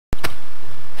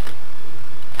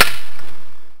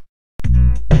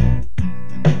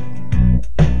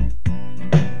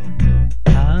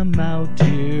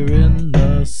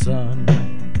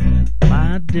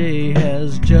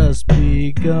just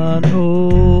begun.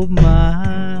 Oh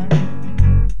my,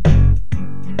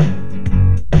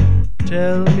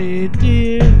 tell me,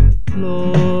 dear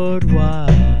Lord, why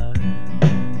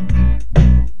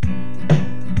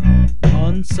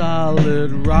on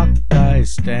solid rock I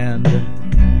stand?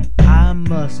 I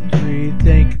must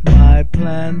rethink my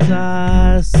plans,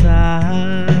 I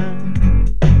sigh,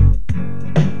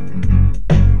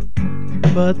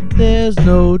 but there's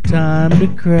no time to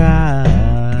cry.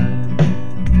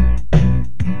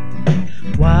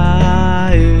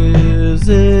 Why is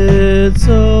it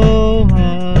so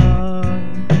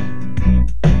hard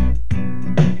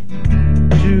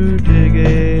to dig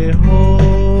a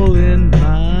hole in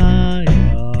my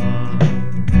yard?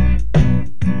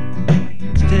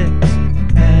 Sticks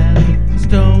and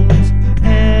stones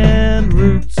and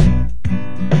roots,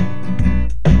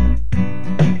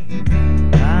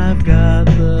 I've got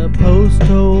the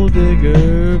post-hole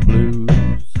digger blues.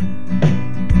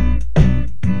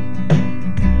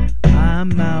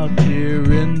 I'm out here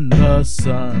in the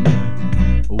sun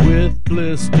with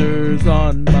blisters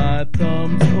on my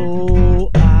thumbs.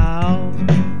 Oh, ow.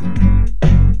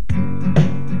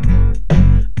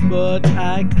 But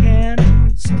I can't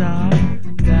stop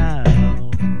now.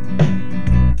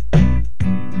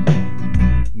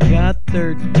 Got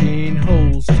 13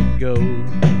 holes to go,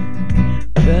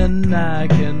 then I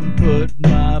can put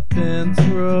my fence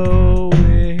row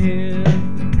in.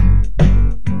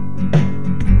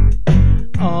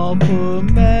 All for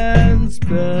man's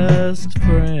best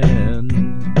friend.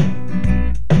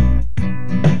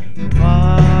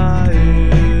 Why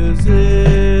is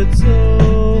it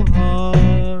so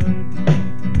hard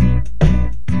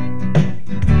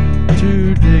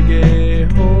to dig a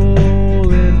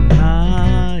hole in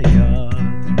my yard?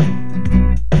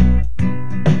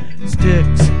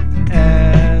 Sticks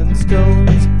and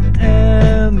stones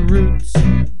and roots,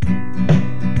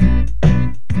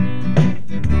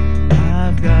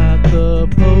 I've got the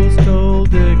post-hole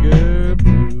digger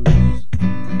blues.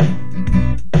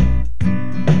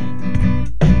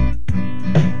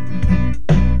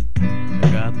 I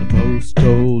got the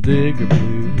post-hole digger blues.